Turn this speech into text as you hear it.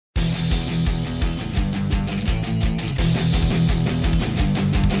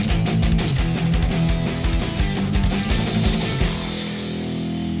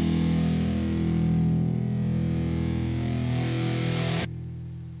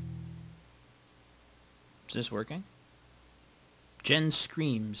Is this working? Jen's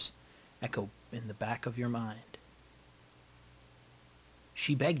screams echo in the back of your mind.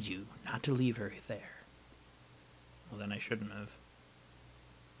 She begged you not to leave her there. Well, then I shouldn't have.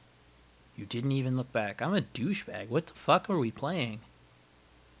 You didn't even look back. I'm a douchebag. What the fuck are we playing?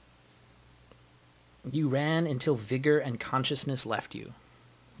 You ran until vigor and consciousness left you,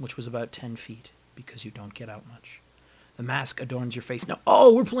 which was about 10 feet, because you don't get out much. The mask adorns your face. No,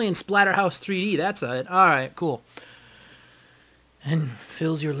 oh, we're playing Splatterhouse 3D. That's it. All right, cool. And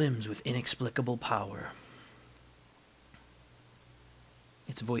fills your limbs with inexplicable power.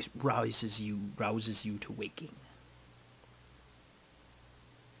 Its voice rouses you to waking.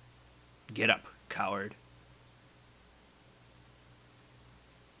 Get up, coward.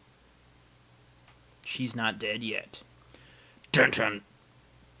 She's not dead yet. Dun dun.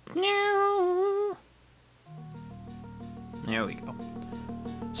 No. There we go.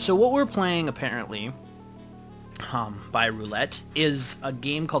 So what we're playing, apparently, by roulette, is a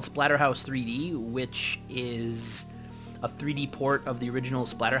game called Splatterhouse 3D, which is a 3D port of the original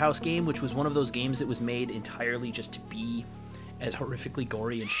Splatterhouse game, which was one of those games that was made entirely just to be as horrifically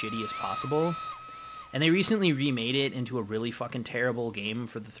gory and shitty as possible. And they recently remade it into a really fucking terrible game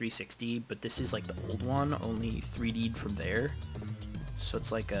for the 360, but this is like the old one, only 3D'd from there. So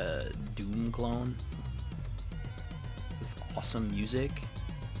it's like a Doom clone with awesome music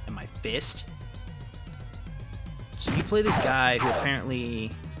and my fist. So you play this guy who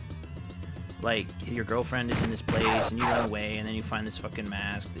apparently, like, your girlfriend is in this place and you run away and then you find this fucking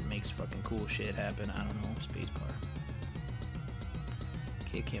mask that makes fucking cool shit happen. I don't know, spacebar.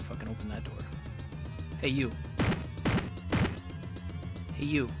 Okay, I can't fucking open that door. Hey, you. Hey,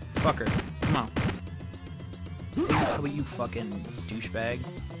 you. Fucker. Come on. How about you fucking douchebag?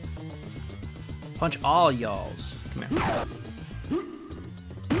 Punch all y'alls. Come here.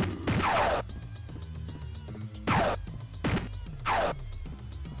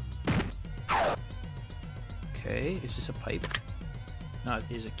 Okay, is this a pipe? No, it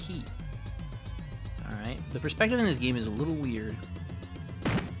is a key. Alright. The perspective in this game is a little weird.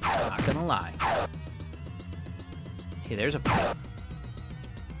 Not gonna lie. Hey, there's a pipe.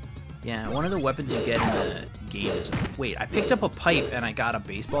 Yeah, one of the weapons you get in the game is a... Wait, I picked up a pipe and I got a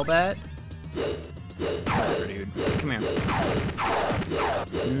baseball bat? Whatever, dude. Come here.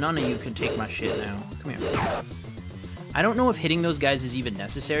 None of you can take my shit now. Come here. I don't know if hitting those guys is even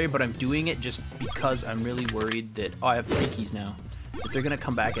necessary, but I'm doing it just because I'm really worried that... Oh, I have 3 keys now. That they're gonna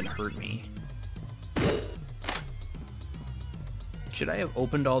come back and hurt me. Should I have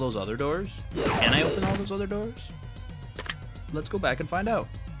opened all those other doors? Can I open all those other doors? Let's go back and find out.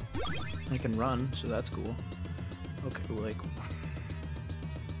 I can run, so that's cool. Okay, like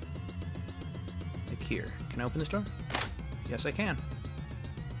here. Can I open this door? Yes, I can.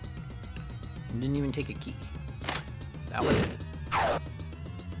 Didn't even take a key. That one did.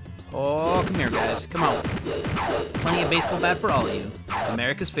 Oh, come here, guys. Come on. Plenty of baseball bat for all of you.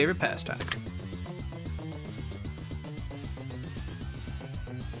 America's favorite pastime.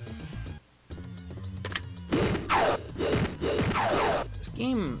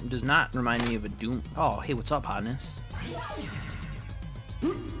 Game does not remind me of a Doom. Oh, hey, what's up, hotness?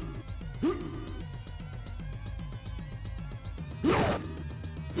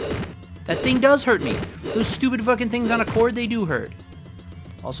 That thing does hurt me. Those stupid fucking things on a cord, they do hurt.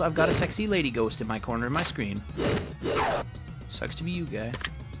 Also, I've got a sexy lady ghost in my corner of my screen. Sucks to be you, guy.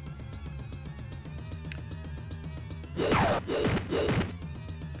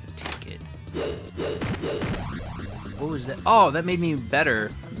 Take it. What was that? Oh, that made me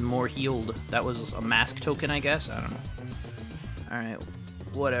better, more healed. That was a mask token, I guess? I don't know. Alright,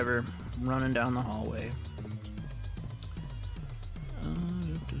 whatever. I'm running down the hallway.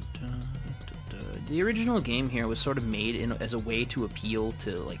 The original game here was sort of made as a way to appeal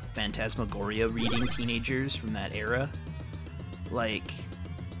to, like, Phantasmagoria reading teenagers from that era. Like...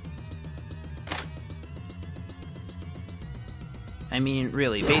 I mean,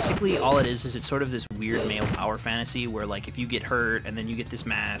 really, basically all it is it's sort of this weird male power fantasy where, like, if you get hurt and then you get this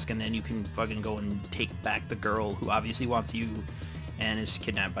mask and then you can fucking go and take back the girl who obviously wants you and is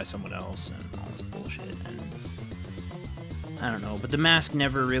kidnapped by someone else and all this bullshit. And I don't know, but the mask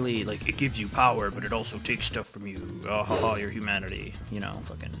never really, like, it gives you power, but it also takes stuff from you. Oh, ha, ha, your humanity. You know,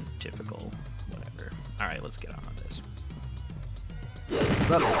 fucking typical, whatever. Alright, let's get on with this.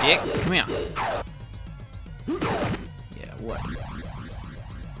 What up, dick? Come here. Yeah, what?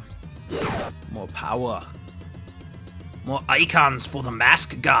 More power. More icons for the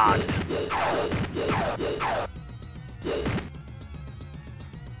mask god.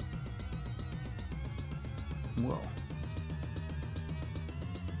 Whoa.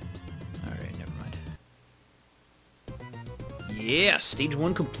 Alright, never mind. Yeah, stage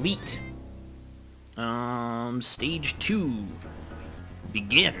 1 complete. Stage 2.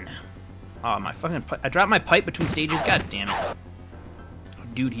 Begin. Oh, my fucking pipe. I dropped my pipe between stages. God damn it. Oh,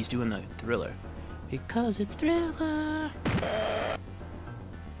 dude, he's doing the thriller. Because it's thriller.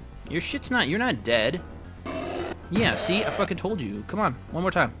 Your shit's not... You're not dead. Yeah, see? I fucking told you. Come on. One more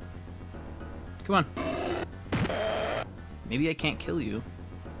time. Come on. Maybe I can't kill you.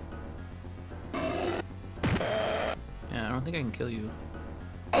 Yeah, I don't think I can kill you.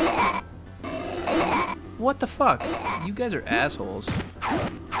 What the fuck? You guys are assholes.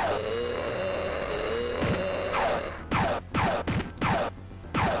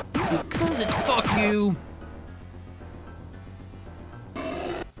 Because it's fuck you!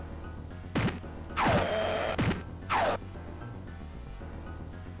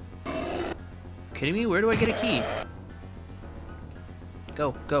 Kidding me? Where do I get a key?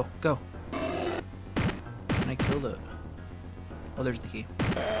 Go, go, go. Can I kill the... Oh, there's the key.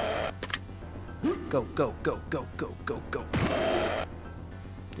 Go, go, go, go, go, go, go.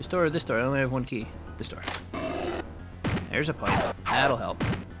 This door or this door? I only have one key. This door. There's a pipe. That'll help.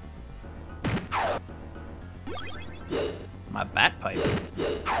 My bat pipe.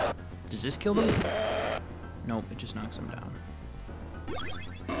 Does this kill them? Nope, it just knocks them down.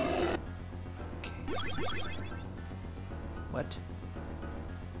 Okay. What?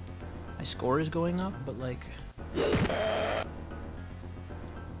 My score is going up, but like...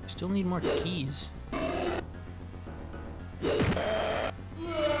 I still need more keys.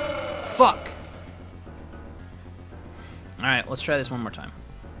 Fuck! Alright, let's try this one more time.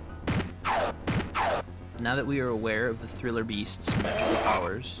 Now that we are aware of the Thriller Beast's magical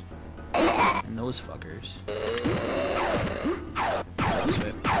powers, and those fuckers... This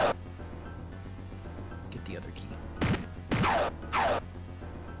way. Get the other key.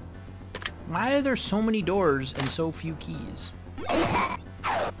 Why are there so many doors and so few keys? Come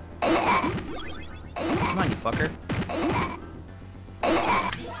on, you fucker.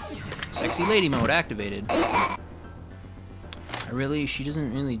 Sexy lady mode activated. She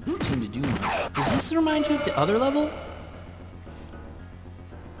doesn't really seem to do much. Does this remind you of the other level?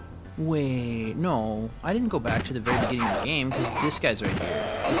 Wait, no. I didn't go back to the very beginning of the game, because this guy's right here.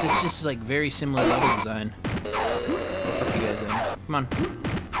 But this is like very similar level design. Where the fuck you guys in? Come on.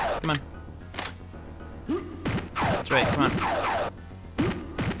 Come on. That's right, come on.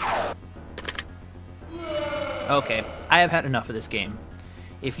 Okay, I have had enough of this game.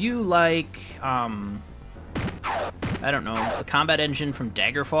 If you like, I don't know, the combat engine from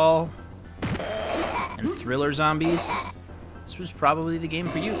Daggerfall and Thriller Zombies, this was probably the game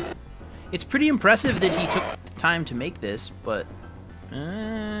for you. It's pretty impressive that he took the time to make this, but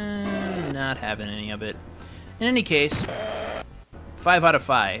not having any of it. In any case, 5 out of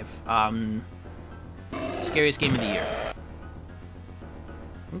 5. Scariest game of the year.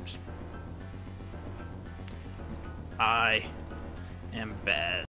 Oops. I am bad.